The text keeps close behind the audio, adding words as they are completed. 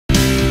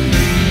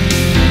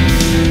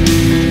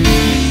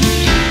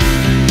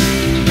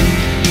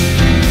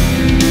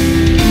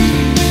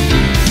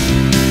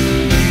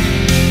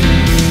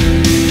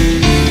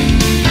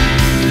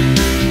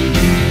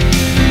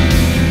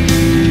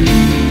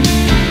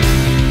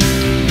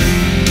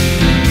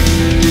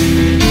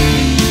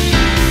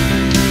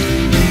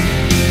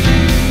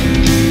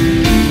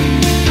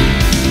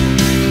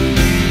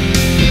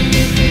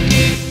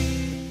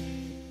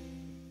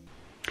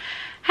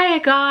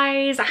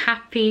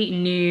Happy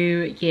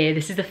New Year.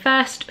 This is the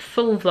first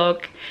full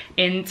vlog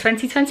in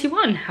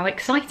 2021. How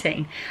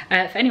exciting.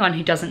 For anyone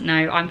who doesn't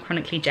know, I'm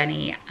Chronically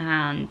Jenny,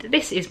 and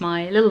this is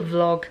my little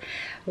vlog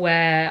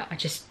where I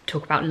just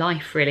talk about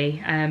life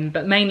really,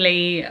 but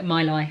mainly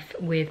my life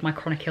with my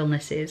chronic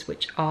illnesses,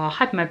 which are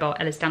hypermobile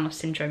Ehlers Danlos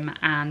Syndrome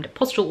and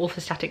Postural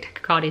Orthostatic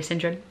Tachycardia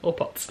Syndrome, or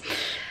POTS.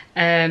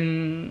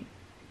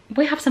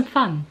 We have some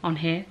fun on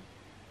here.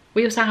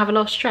 We also have a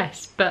lot of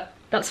stress, but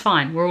that's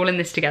fine. We're all in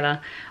this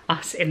together,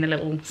 us in the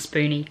little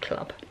spoony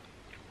club.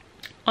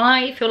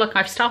 I feel like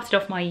I've started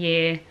off my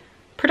year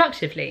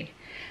productively.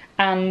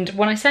 And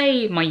when I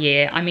say my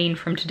year, I mean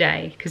from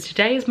today, because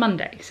today is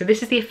Monday. So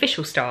this is the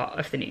official start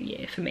of the new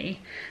year for me.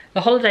 The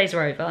holidays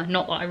are over.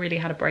 Not that I really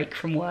had a break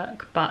from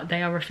work, but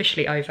they are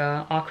officially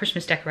over. Our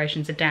Christmas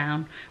decorations are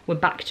down. We're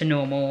back to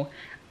normal.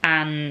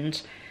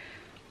 And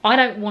I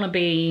don't want to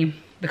be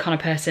the kind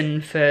of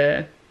person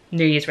for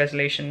New Year's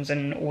resolutions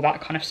and all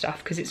that kind of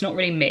stuff, because it's not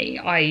really me.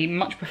 I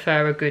much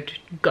prefer a good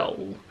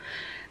goal.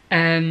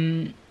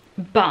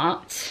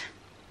 But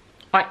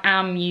I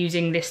am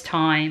using this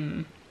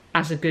time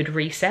as a good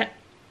reset,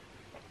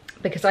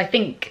 because I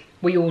think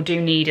we all do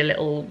need a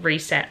little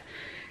reset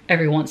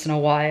every once in a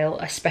while,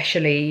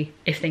 especially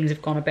if things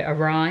have gone a bit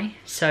awry.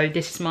 So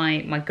this is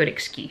my good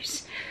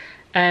excuse.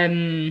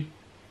 And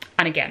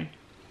again,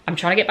 I'm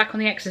trying to get back on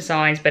the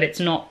exercise, but it's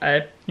not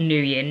a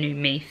new year, new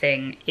me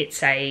thing.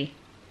 It's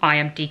I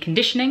am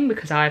deconditioning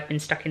because I've been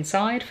stuck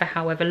inside for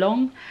however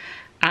long,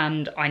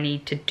 and I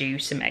need to do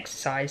some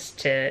exercise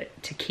to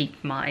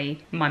keep my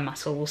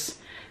muscles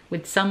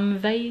with some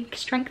vague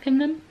strength in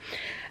them.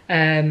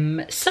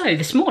 So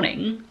this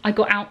morning I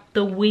got out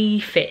the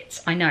Wii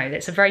Fit. I know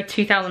that's a very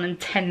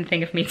 2010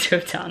 thing of me to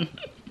have done.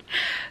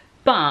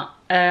 But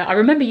I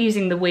remember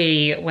using the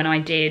Wii when I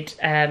did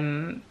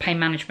pain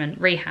management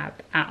rehab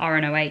at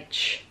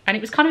RNOH, and it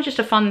was kind of just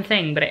a fun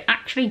thing, but it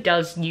actually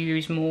does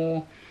use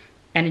more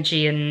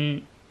energy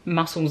and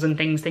muscles and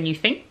things than you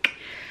think.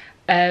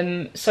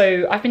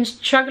 So I've been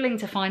struggling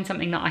to find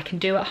something that I can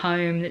do at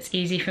home that's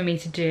easy for me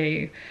to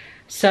do.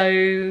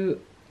 So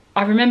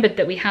I remembered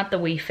that we had the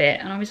Wii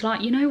Fit, and I was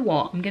like, you know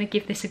what, I'm gonna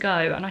give this a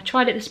go. And I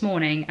tried it this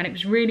morning and it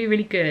was really,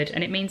 really good.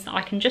 And it means that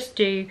I can just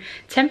do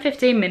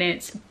 10-15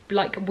 minutes,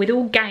 like with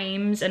all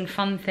games and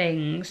fun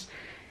things,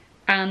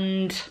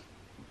 and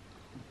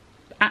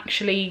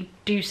actually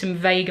do some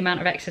vague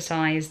amount of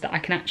exercise that I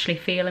can actually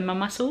feel in my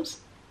muscles.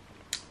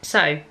 So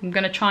I'm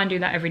gonna try and do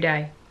that every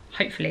day.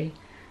 Hopefully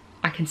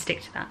I can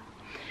stick to that.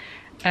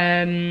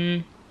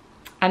 And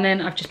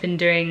then I've just been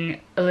doing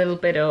a little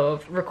bit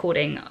of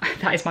recording.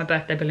 That is my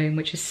birthday balloon,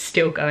 which is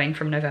still going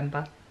from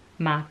November.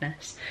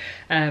 Madness.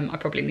 I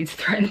probably need to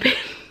throw it in the bin.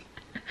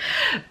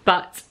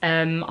 But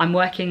I'm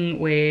working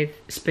with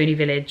Spoony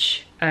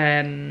Village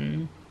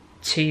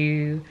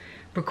to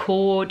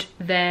record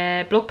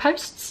their blog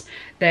posts.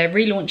 They're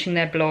relaunching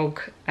their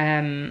blog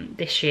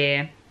this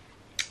year.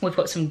 We've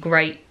got some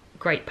great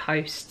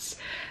posts,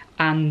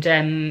 and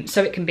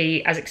so it can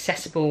be as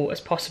accessible as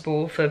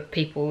possible for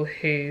people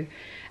who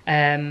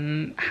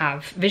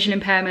have vision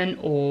impairment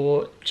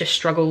or just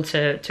struggle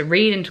to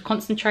read and to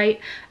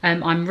concentrate.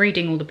 I'm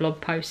reading all the blog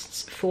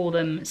posts for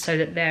them so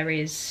that there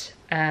is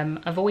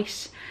a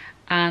voice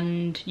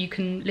and you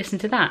can listen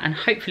to that, and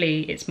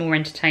hopefully it's more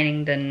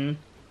entertaining than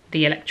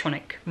the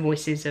electronic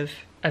voices of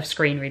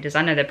screen readers.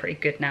 I know they're pretty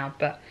good now,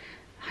 but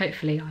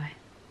hopefully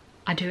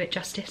I do it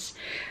justice.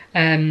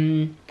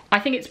 I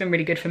think it's been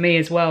really good for me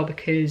as well,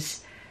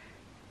 because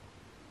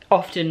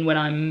often when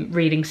I'm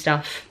reading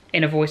stuff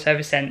in a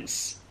voiceover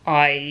sense,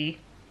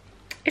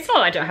 it's not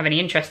that I don't have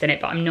any interest in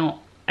it, but I'm not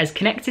as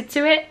connected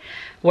to it.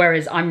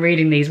 Whereas I'm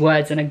reading these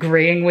words and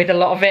agreeing with a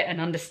lot of it and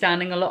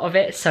understanding a lot of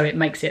it, so it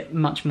makes it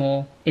much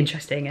more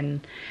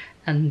interesting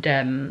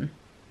and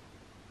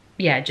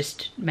yeah, it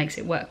just makes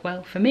it work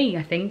well for me,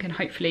 I think, and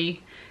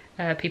hopefully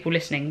people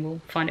listening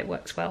will find it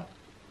works well.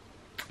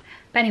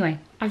 But anyway,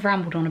 I've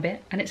rambled on a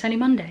bit and it's only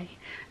Monday,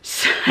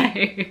 so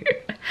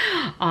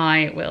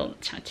I will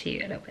chat to you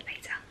a little bit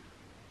later.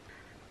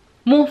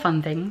 More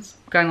fun things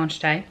going on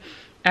today.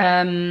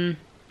 For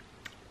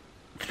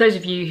those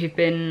of you who've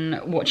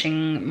been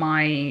watching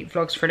my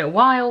vlogs for a little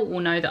while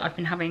will know that I've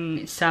been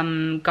having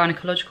some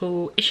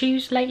gynecological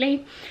issues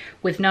lately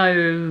with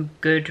no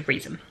good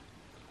reason.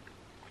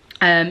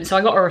 So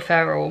I got a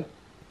referral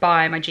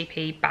by my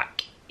GP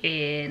back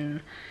in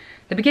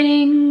the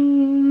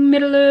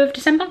middle of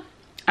December.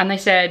 And they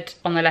said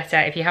on the letter,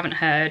 if you haven't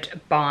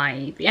heard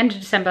by the end of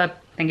December,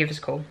 then give us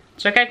a call.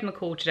 So I gave them a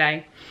call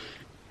today,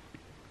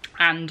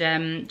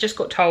 and just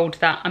got told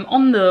that I'm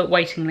on the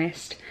waiting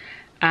list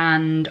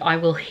and I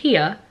will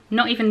hear,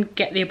 not even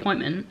get the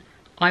appointment,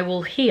 I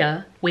will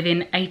hear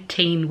within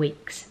 18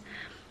 weeks.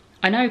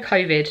 I know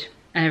COVID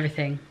and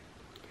everything,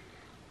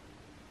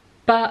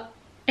 but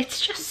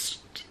it's just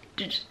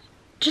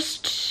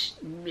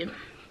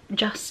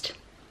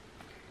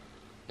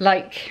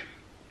like,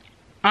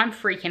 I'm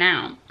freaking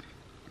out.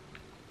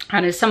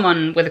 And as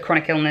someone with a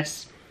chronic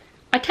illness,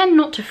 I tend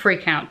not to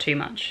freak out too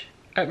much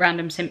at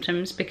random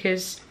symptoms,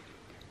 because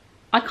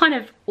I kind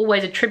of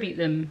always attribute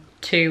them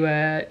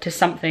to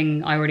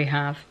something I already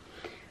have,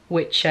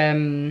 which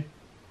may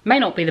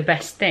not be the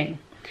best thing.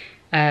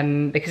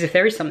 Because if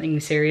there is something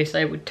serious,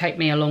 it would take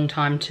me a long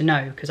time to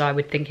know, because I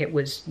would think it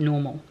was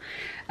normal.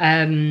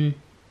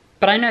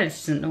 But I know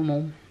this isn't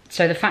normal.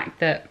 So the fact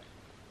that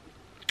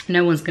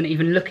no one's going to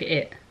even look at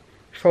it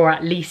for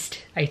at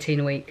least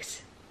 18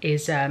 weeks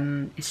is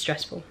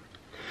stressful.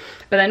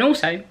 But then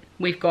also,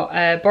 we've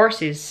got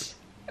Boris's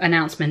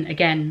announcement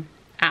again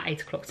at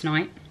 8 o'clock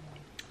tonight,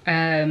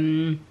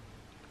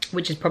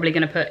 which is probably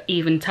going to put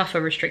even tougher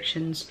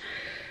restrictions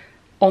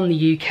on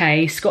the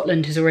UK.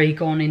 Scotland has already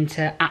gone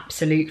into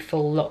absolute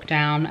full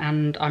lockdown,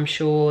 and I'm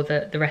sure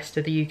that the rest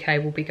of the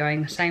UK will be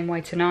going the same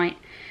way tonight.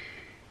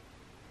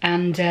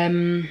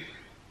 And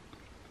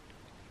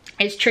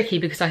it's tricky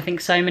because I think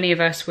so many of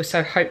us were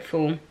so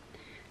hopeful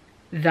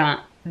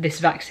that this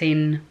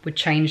vaccine would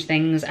change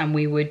things and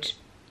we would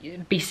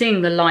be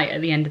seeing the light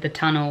at the end of the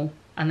tunnel,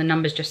 and the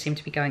numbers just seem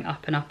to be going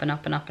up and up and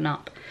up and up and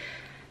up.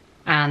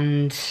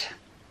 And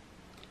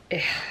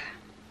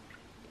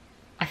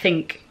I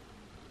think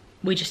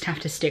we just have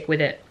to stick with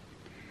it.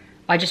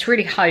 I just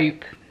really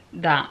hope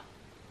that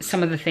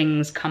some of the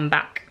things come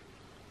back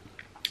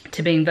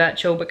to being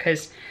virtual,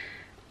 because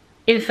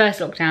in the first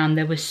lockdown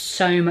there was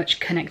so much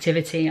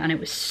connectivity and it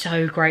was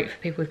so great for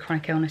people with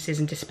chronic illnesses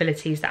and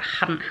disabilities that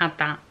hadn't had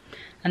that,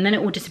 and then it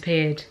all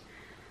disappeared.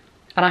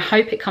 And I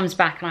hope it comes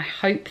back, and I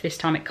hope this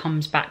time it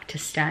comes back to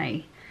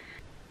stay.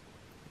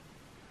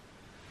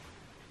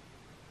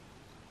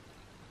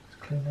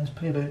 Let's clean those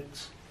poo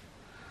boots.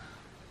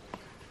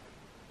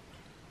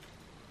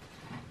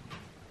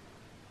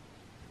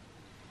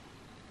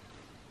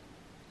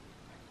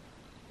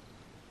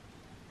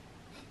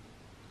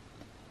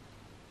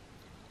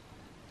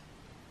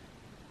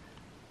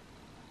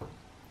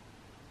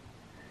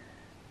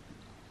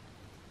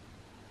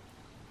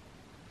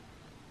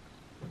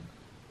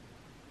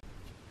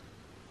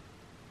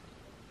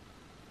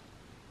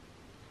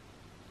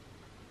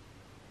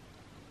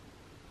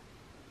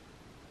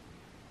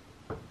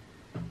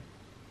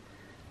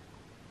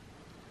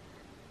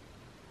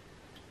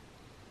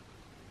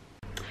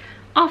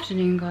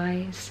 Afternoon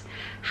guys,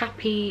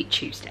 happy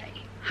Tuesday.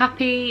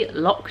 Happy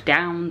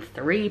lockdown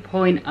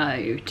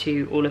 3.0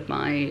 to all of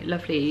my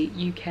lovely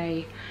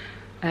UK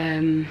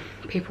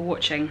people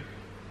watching.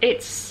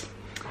 It's,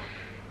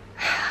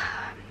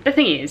 the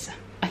thing is,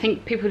 I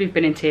think people who've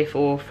been in tier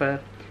 4 for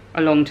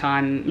a long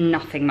time,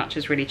 nothing much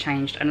has really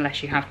changed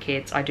unless you have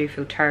kids. I do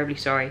feel terribly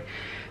sorry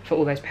for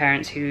all those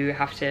parents who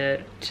have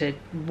to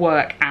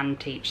work and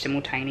teach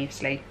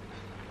simultaneously.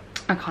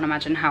 I can't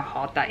imagine how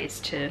hard that is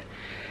to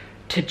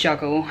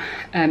juggle,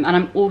 and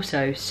I'm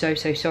also so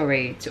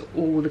sorry to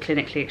all the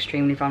clinically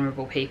extremely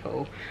vulnerable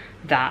people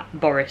that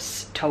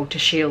Boris told to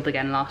shield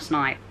again last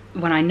night,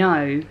 when I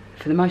know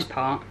for the most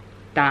part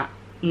that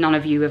none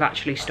of you have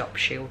actually stopped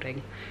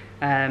shielding.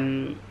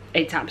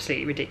 It's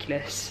absolutely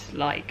ridiculous.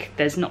 Like,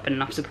 there's not been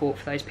enough support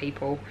for those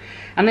people,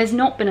 and there's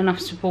not been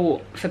enough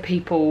support for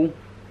people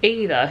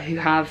either who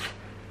have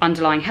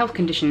underlying health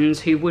conditions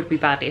who would be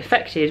badly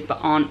affected but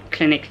aren't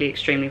clinically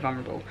extremely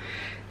vulnerable.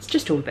 It's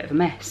just all a bit of a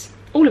mess.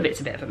 All of it's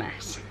a bit of a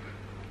mess.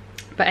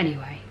 But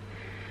anyway,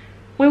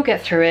 we'll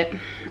get through it.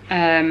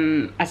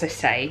 As I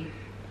say,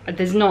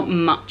 there's not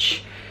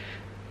much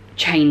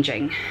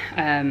changing.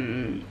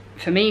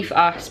 For me, for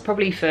us,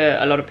 probably for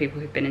a lot of people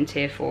who've been in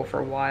tier 4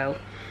 for a while.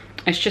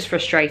 It's just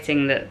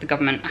frustrating that the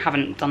government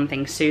haven't done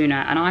things sooner,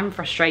 and I'm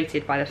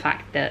frustrated by the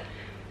fact that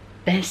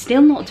they're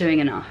still not doing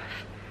enough.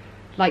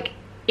 Like,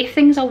 if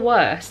things are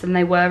worse than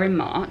they were in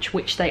March,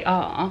 which they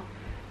are,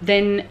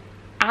 then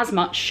as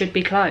much should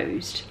be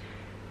closed.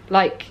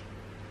 Like,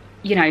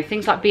 you know,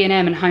 things like B&M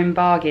and Home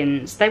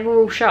Bargains, they were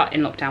all shut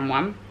in lockdown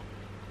 1.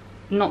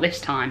 Not this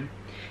time.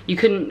 You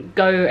couldn't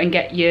go and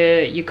get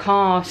your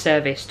car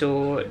serviced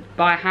or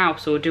buy a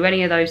house or do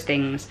any of those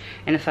things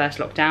in the first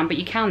lockdown, but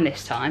you can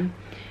this time.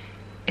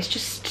 It's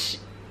just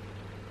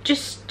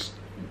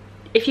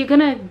if you're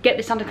gonna get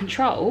this under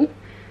control,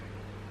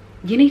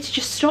 you need to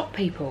just stop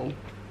people.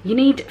 You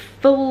need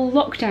full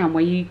lockdown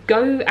where you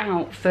go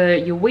out for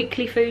your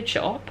weekly food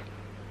shop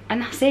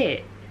and that's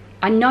it.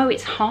 I know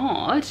it's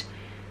hard,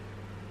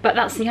 but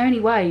that's the only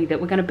way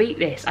that we're going to beat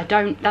this.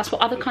 That's what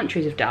other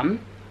countries have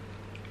done.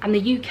 And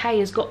the UK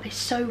has got this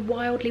so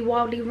wildly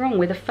wrong.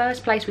 We're the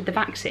first place with the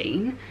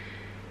vaccine,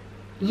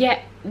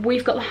 yet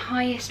we've got the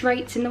highest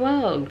rates in the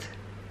world.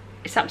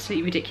 It's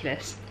absolutely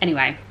ridiculous.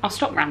 Anyway, I'll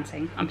stop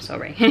ranting. I'm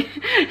sorry.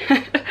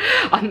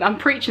 I'm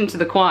preaching to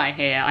the choir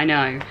here, I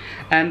know.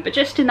 But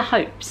just in the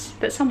hopes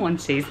that someone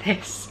sees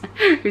this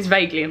who's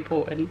vaguely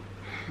important,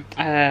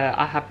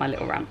 I have my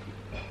little rant.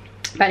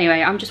 But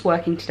anyway, I'm just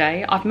working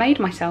today. I've made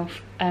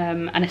myself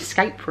an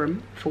escape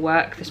room for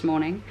work this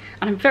morning,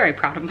 and I'm very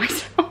proud of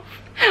myself.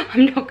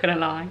 I'm not gonna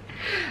lie.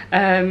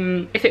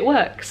 If it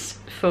works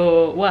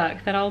for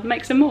work, then I'll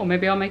make some more.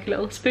 Maybe I'll make a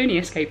little spoony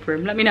escape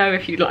room. Let me know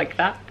if you'd like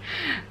that.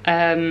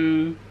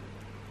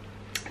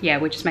 Yeah,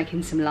 we're just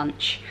making some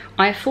lunch.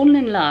 I have fallen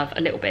in love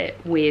a little bit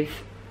with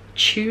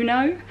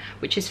tuna,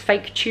 which is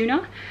fake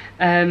tuna.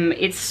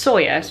 It's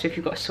soya, so if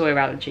you've got a soya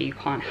allergy you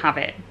can't have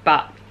it,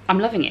 but I'm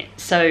loving it.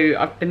 So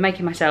I've been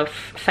making myself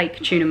fake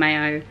tuna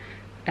mayo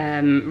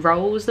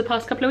rolls the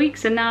past couple of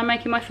weeks, and now I'm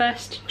making my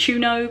first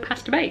tuna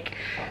pasta bake.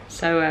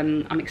 So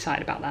I'm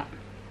excited about that.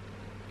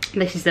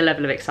 This is the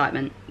level of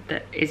excitement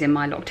that is in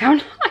my lockdown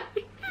life.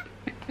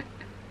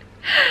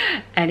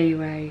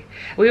 Anyway,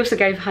 we also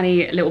gave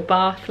Honey a little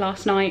bath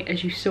last night,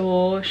 as you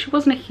saw. She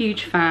wasn't a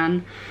huge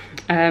fan.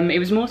 It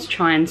was more to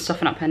try and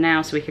soften up her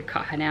nails so we could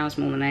cut her nails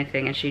more than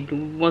anything, and she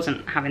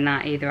wasn't having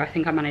that either. I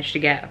think I managed to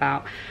get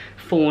about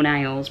 4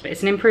 nails, but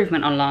it's an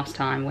improvement on last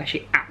time where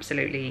she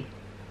absolutely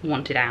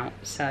wanted out.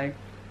 So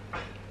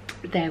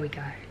there we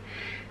go.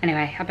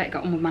 Anyway, I better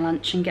get on with my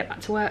lunch and get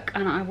back to work,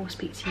 and I will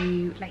speak to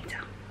you later.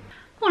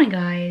 Morning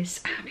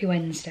guys, happy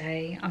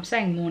Wednesday. I'm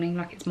saying morning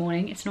like it's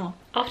morning, it's not,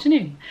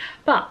 afternoon.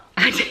 But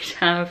I did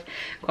have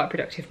quite a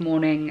productive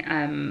morning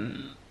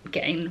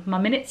getting my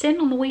minutes in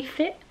on the Wii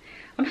Fit.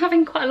 I'm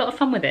having quite a lot of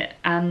fun with it,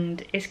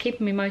 and it's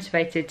keeping me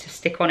motivated to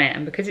stick on it,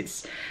 and because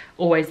it's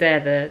always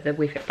there, the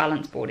Wii Fit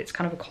balance board, it's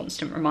kind of a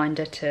constant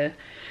reminder to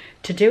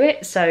do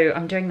it. So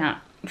I'm doing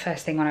that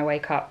first thing when I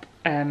wake up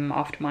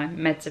after my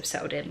meds have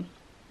settled in.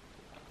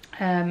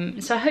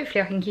 So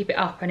hopefully I can keep it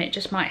up, and it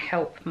just might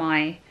help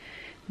my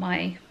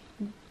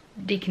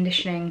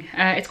deconditioning.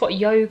 It's got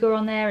yoga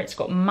on there, it's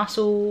got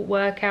muscle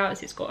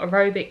workouts, it's got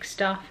aerobic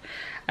stuff,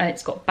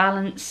 it's got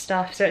balance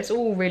stuff, so it's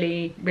all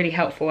really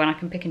helpful, and I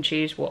can pick and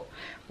choose what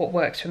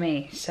works for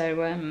me.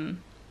 So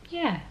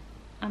yeah,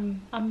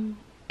 I'm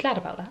glad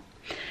about that.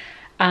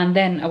 And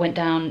then I went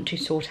down to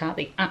sort out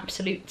the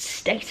absolute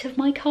state of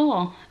my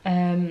car.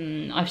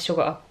 I've still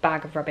got a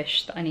bag of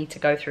rubbish that I need to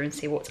go through and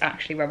see what's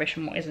actually rubbish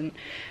and what isn't.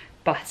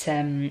 But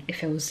it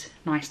feels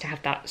nice to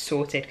have that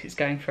sorted because it's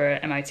going for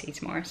an MOT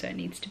tomorrow, so it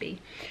needs to be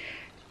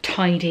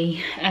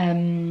tidy.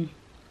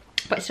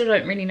 But I still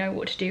don't really know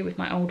what to do with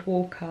my old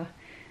walker.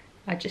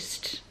 I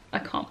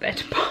can't bear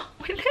to part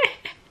with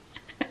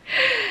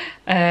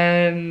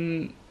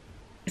it.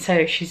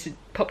 So she's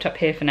popped up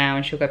here for now,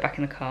 and she'll go back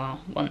in the car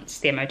once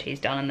the MOT is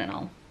done, and then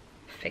I'll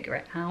figure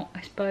it out, I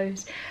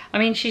suppose. I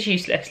mean, she's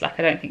useless, like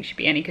I don't think she'd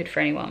be any good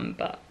for anyone,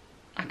 but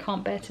I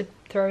can't bear to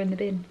throw her in the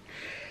bin.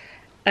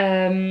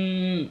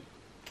 And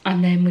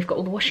then we've got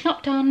all the washing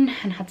up done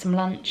and had some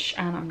lunch,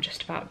 and I'm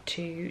just about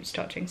to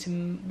start doing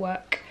some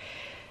work.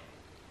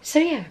 So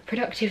yeah,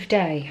 productive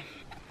day.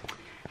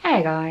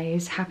 Hey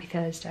guys, happy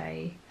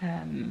Thursday.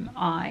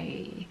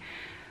 I've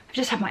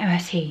just had my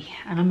MOT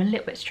and I'm a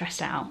little bit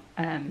stressed out.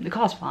 The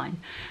car's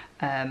fine,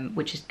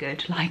 which is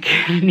good, like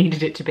I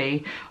needed it to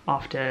be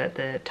after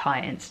the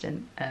tyre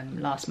incident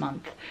last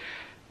month.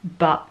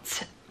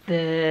 But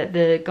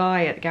the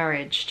guy at the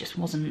garage just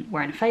wasn't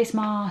wearing a face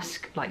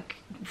mask. Like,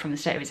 from the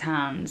state of his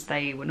hands,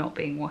 they were not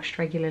being washed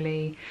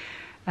regularly.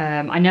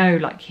 I know,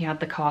 like, he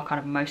had the car kind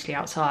of mostly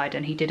outside,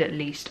 and he did at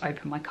least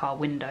open my car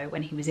window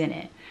when he was in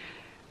it,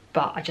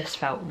 but I just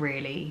felt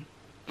really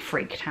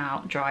freaked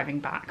out driving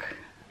back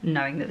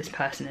knowing that this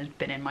person had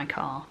been in my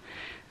car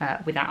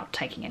without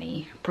taking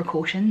any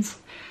precautions.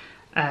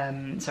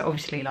 So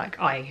obviously, like,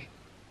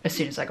 as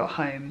soon as I got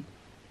home,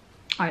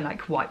 I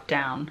like wiped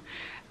down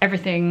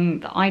everything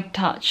that I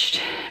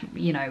touched,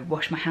 you know,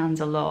 washed my hands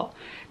a lot,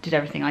 did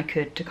everything I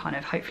could to kind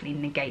of hopefully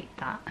negate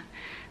that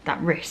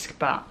risk.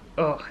 But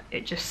oh,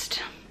 it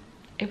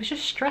was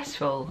just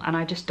stressful, and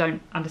I just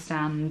don't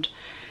understand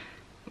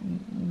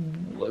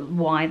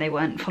why they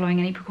weren't following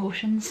any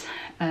precautions.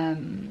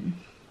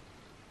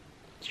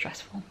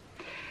 Stressful.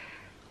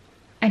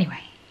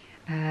 Anyway,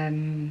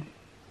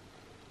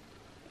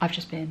 I've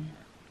just been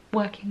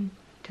working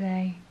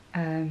today,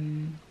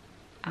 and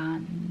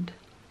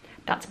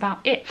that's about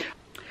it.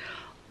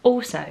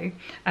 Also,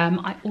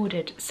 I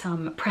ordered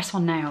some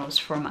press-on nails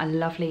from a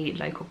lovely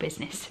local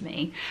business to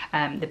me,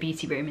 the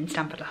Beauty Room in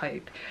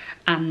Stamford-le-Hope,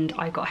 and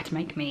I got her to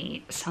make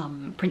me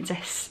some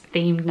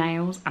princess-themed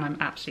nails, and I'm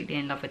absolutely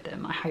in love with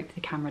them. I hope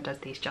the camera does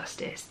these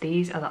justice.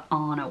 These are the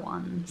Anna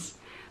ones.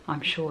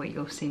 I'm sure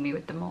you'll see me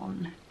with them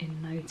on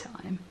in no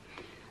time.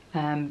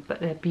 But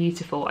they're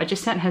beautiful. I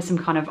just sent her some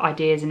kind of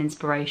ideas and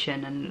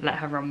inspiration and let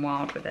her run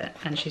wild with it,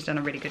 and she's done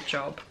a really good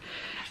job.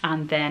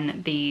 And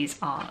then these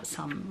are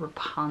some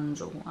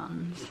Rapunzel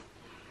ones.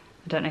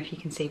 I don't know if you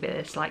can see, but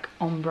it's like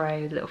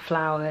ombre with little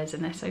flowers,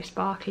 and they're so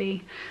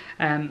sparkly.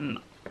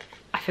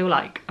 I feel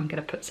like I'm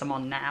gonna put some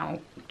on now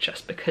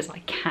just because I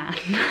can,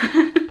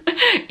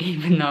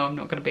 even though I'm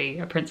not gonna be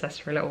a princess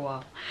for a little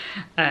while.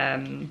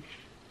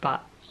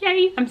 But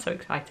yay, I'm so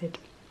excited.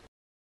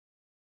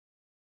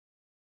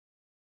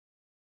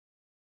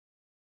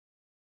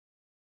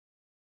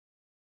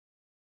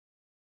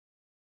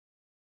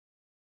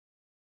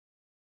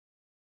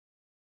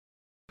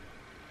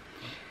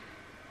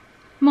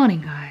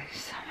 Morning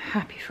guys,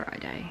 happy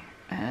Friday.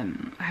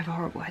 I have a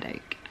horrible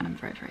headache and I'm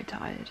very, very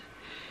tired.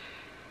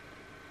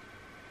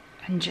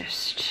 And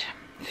just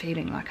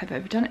feeling like I've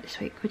overdone it this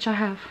week, which I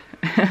have.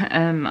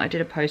 I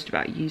did a post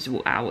about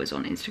usable hours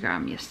on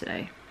Instagram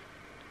yesterday.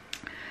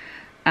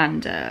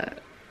 And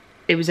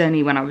it was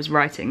only when I was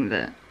writing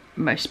that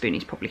most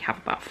spoonies probably have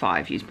about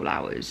 5 usable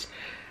hours.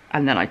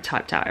 And then I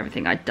typed out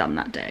everything I'd done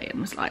that day and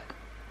was like,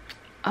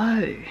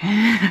 oh.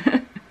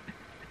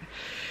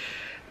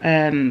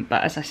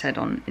 But as I said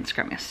on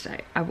Instagram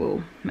yesterday, I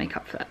will make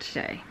up for that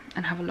today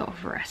and have a lot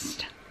of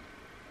rest.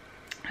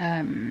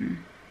 Yeah,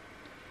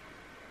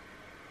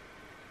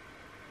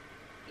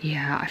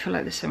 I feel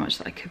like there's so much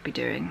that I could be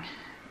doing,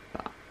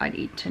 but I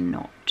need to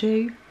not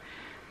do.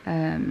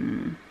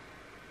 That's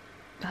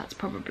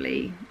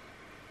probably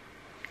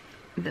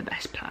the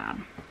best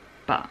plan.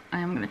 But I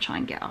am going to try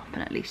and get up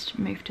and at least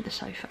move to the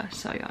sofa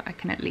so I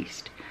can at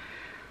least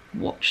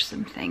watch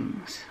some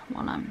things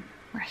while I'm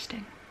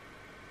resting.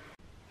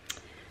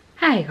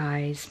 Hey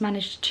guys,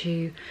 managed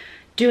to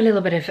do a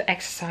little bit of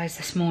exercise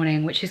this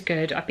morning, which is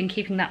good. I've been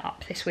keeping that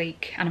up this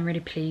week and I'm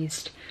really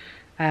pleased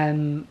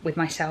with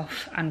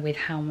myself and with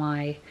how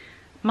my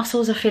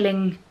muscles are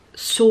feeling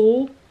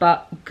sore,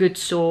 but good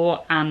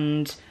sore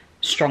and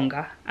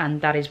stronger,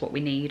 and that is what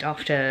we need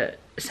after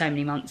so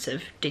many months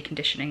of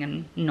deconditioning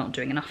and not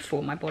doing enough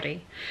for my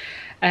body.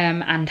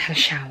 And had a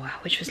shower,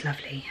 which was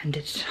lovely, and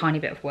did a tiny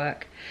bit of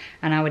work,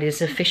 and now it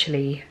is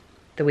officially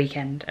the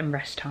weekend and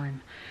rest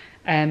time.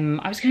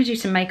 I was going to do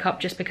some makeup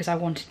just because I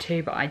wanted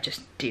to, but I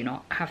just do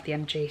not have the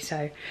energy,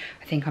 so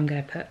I think I'm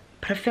going to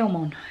put a film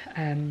on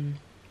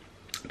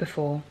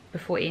before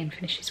Ian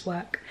finishes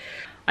work.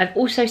 I've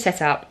also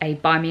set up a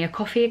buy me a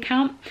coffee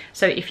account,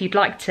 so if you'd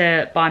like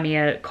to buy me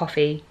a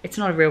coffee, it's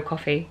not a real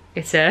coffee,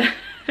 it's a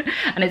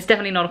and it's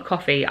definitely not a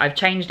coffee. I've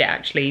changed it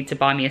actually to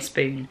buy me a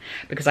spoon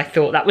because I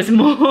thought that was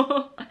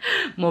more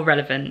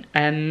relevant.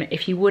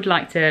 If you would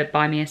like to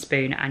buy me a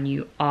spoon and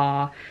you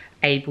are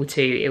able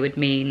to, it would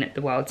mean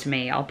the world to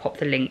me. I'll pop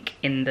the link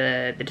in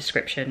the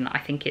description. I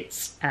think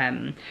it's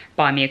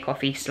buy me a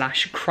coffee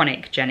 /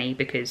 Chronic Jenni,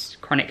 because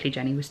Chronically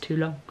Jenni was too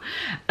long.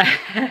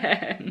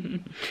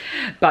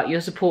 But your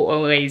support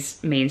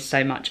always means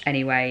so much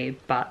anyway,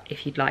 but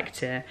if you'd like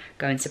to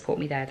go and support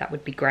me there, that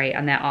would be great.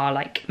 And there are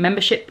like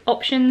membership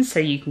options, so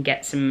you can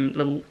get some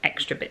little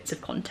extra bits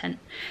of content.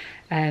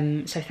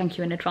 So thank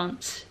you in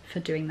advance for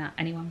doing that,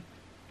 anyone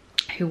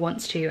who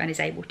wants to and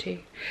is able to.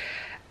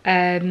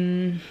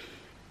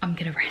 I'm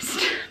gonna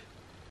rest.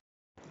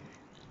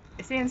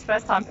 It's Ian's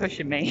first time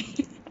pushing me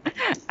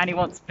and he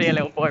wants to be a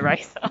little boy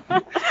racer.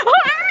 The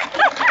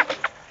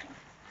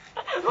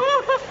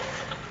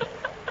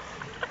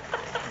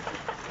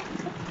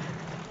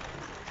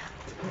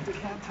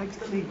cat takes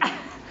the lead.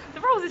 The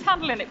Rollz is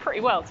handling it pretty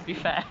well, to be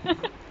fair.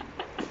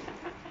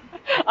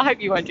 I hope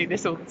you won't do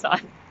this all the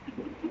time.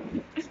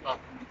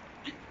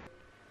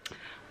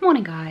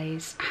 Morning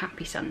guys,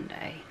 happy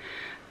Sunday.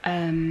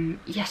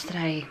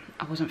 Yesterday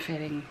I wasn't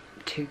feeling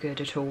too good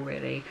at all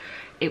really.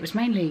 It was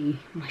mainly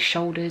my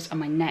shoulders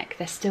and my neck.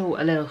 They're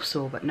still a little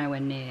sore but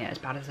nowhere near as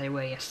bad as they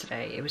were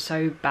yesterday. It was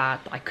so bad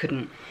that I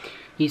couldn't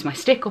use my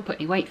stick or put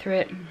any weight through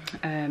it.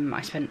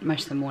 I spent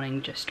most of the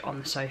morning just on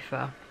the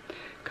sofa,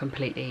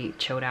 completely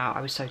chilled out.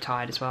 I was so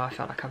tired as well, I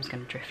felt like I was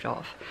going to drift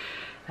off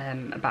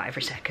about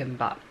every second,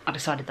 but I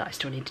decided that I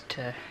still needed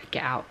to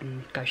get out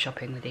and go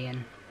shopping with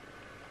Ian.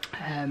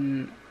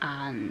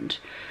 And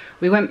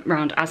we went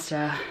round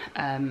Asda,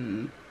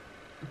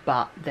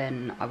 but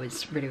then I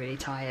was really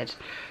tired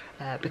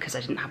because I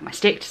didn't have my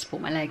stick to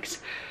support my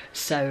legs,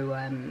 so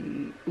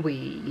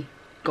we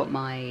got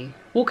my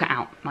walker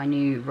out, my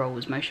new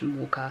Rollz motion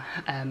walker,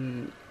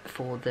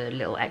 for the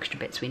little extra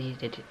bits we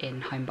needed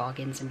in Home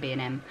Bargains and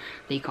B&M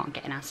that you can't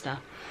get in Asda.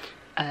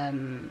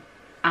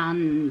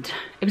 And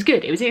it was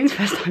good. It was Ian's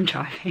first time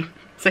driving,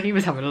 so he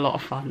was having a lot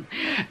of fun.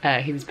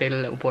 He was being a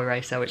little boy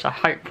racer, which I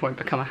hope won't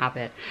become a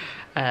habit,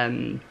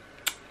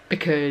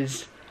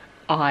 because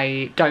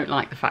I don't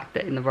like the fact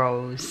that in the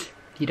Rollz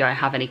you don't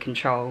have any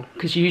control,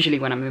 because usually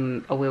when I'm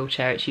in a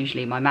wheelchair, it's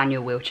usually my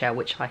manual wheelchair,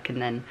 which I can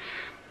then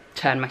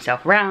turn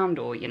myself around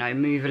or, you know,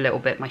 move a little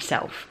bit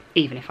myself.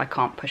 Even if I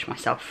can't push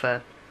myself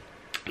for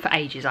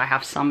ages, I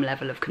have some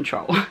level of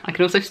control. I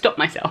can also stop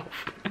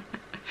myself.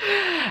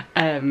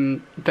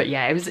 But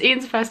yeah, it was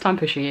Ian's first time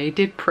pushing it. He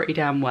did pretty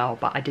damn well,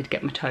 but I did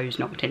get my toes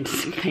knocked into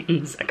some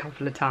things a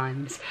couple of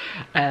times.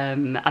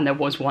 And there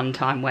was one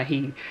time where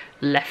he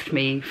left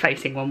me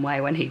facing one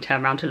way. When he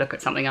turned around to look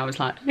at something, I was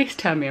like, at least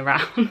turn me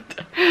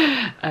around.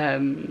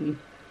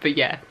 But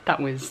yeah, that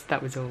was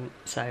all.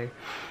 So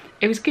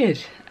it was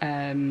good.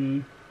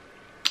 And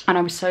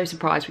I was so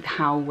surprised with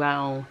how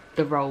well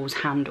the Rollz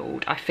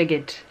handled. I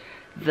figured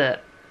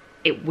that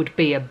it would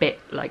be a bit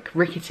like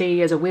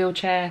rickety as a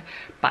wheelchair,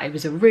 but it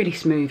was a really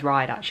smooth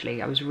ride actually.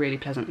 I was really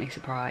pleasantly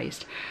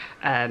surprised.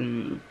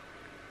 I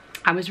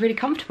was really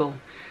comfortable.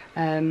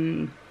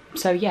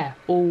 So yeah,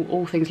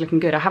 all things looking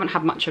good. I haven't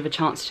had much of a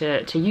chance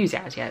to use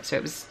it as yet, so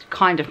it was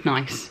kind of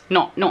nice.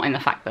 Not in the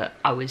fact that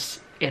I was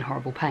in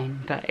horrible pain,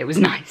 but it was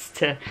nice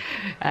to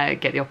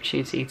get the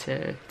opportunity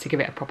to give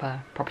it a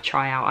proper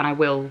try out. And I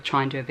will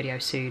try and do a video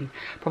soon,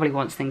 probably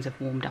once things have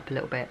warmed up a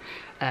little bit,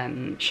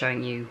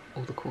 showing you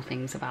all the cool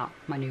things about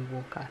my new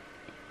walker.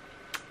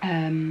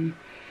 Yeah,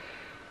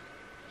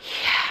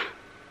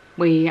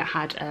 we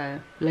had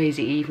a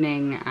lazy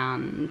evening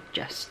and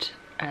just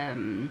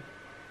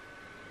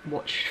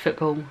watched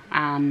football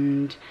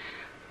and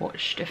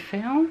watched a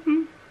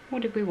film.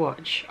 What did we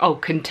watch? Oh,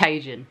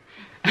 Contagion.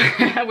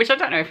 Which I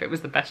don't know if it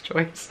was the best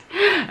choice.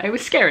 It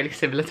was scarily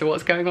similar to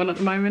what's going on at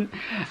the moment.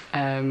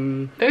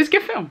 But it was a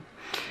good film.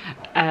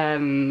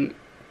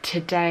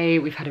 Today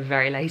we've had a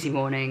very lazy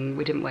morning.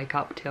 We didn't wake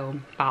up till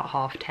about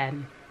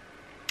 10:30.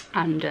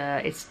 And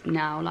it's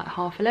now like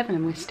 11:30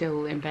 and we're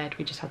still in bed.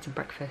 We just had some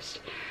breakfast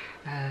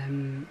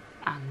and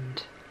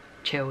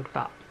chilled,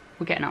 but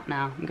we're getting up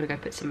now. I'm gonna go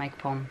put some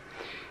makeup on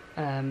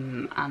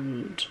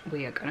and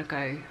we are gonna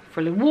go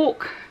for a little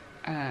walk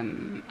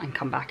and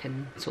come back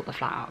and sort the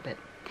flat out a bit.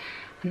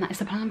 And that is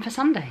the plan for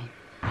Sunday.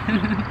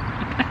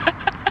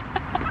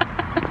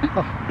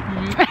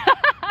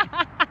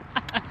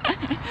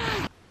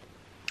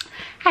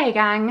 Hey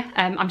gang,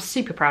 I'm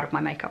super proud of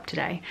my makeup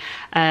today.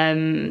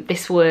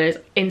 This was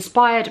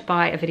inspired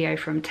by a video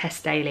from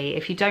Tess Daly.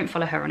 If you don't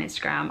follow her on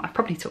Instagram, I've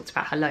probably talked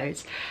about her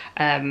loads,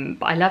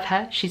 but I love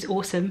her, she's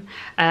awesome,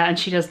 and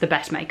she does the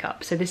best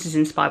makeup. So this is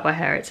inspired by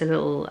her. It's a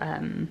little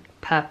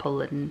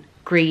purple and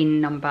green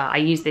number. I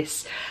use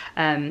this,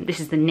 this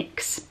is the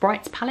NYX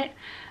Brights palette,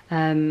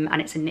 and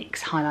it's a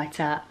NYX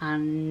highlighter,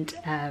 and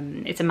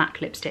it's a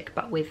MAC lipstick,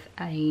 but with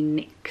a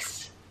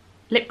NYX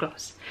lip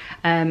gloss,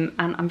 and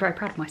I'm very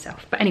proud of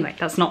myself. But anyway,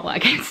 that's not what I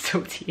came to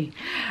talk to you.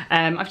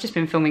 I've just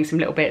been filming some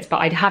little bits, but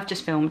I have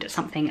just filmed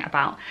something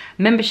about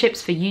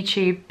memberships for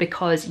YouTube,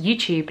 because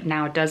YouTube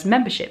now does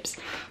memberships.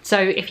 So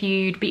if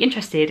you'd be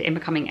interested in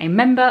becoming a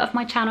member of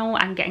my channel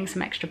and getting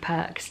some extra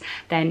perks,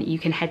 then you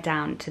can head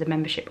down to the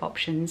membership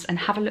options and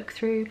have a look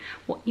through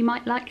what you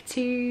might like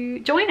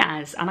to join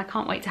as, and I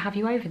can't wait to have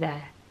you over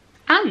there.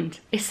 And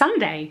it's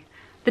Sunday.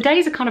 The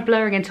days are kind of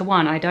blurring into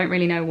one. I don't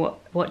really know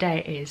what day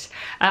it is.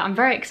 I'm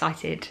very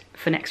excited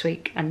for next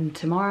week and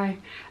tomorrow.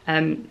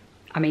 I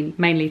mean,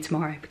 mainly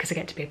tomorrow, because I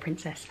get to be a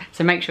princess.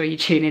 So make sure you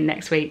tune in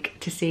next week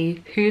to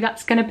see who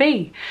that's gonna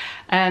be.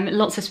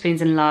 Lots of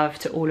spoons and love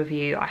to all of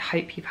you. I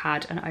hope you've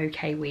had an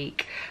okay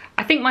week.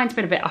 I think mine's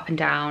been a bit up and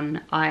down.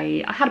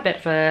 I had a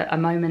bit of a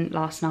moment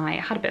last night.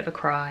 I had a bit of a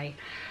cry.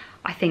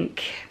 I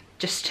think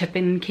just have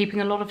been keeping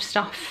a lot of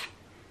stuff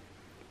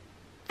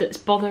that's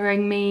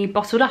bothering me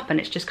bottled up, and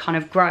it's just kind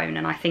of grown,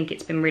 and I think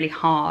it's been really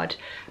hard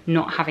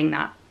not having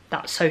that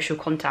social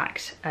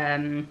contact,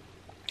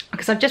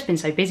 because I've just been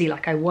so busy.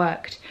 Like, I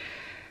worked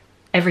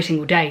every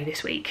single day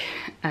this week,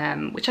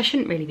 which I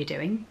shouldn't really be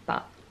doing,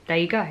 but there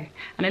you go.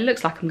 And it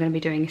looks like I'm going to be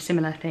doing a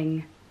similar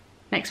thing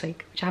next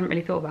week, which I haven't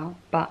really thought about,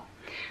 but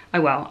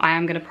oh well. I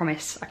am going to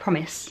promise, I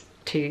promise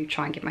to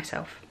try and give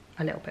myself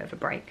a little bit of a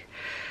break,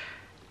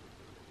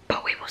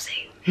 but we will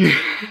see.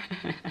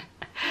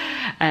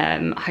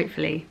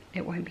 Hopefully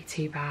it won't be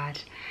too bad.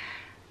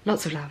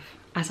 Lots of love,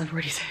 as I've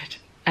already said.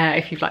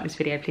 If you've liked this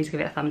video, please give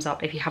it a thumbs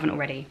up. If you haven't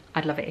already,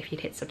 I'd love it if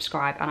you'd hit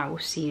subscribe, and I will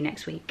see you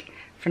next week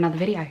for another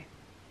video.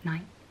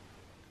 Night.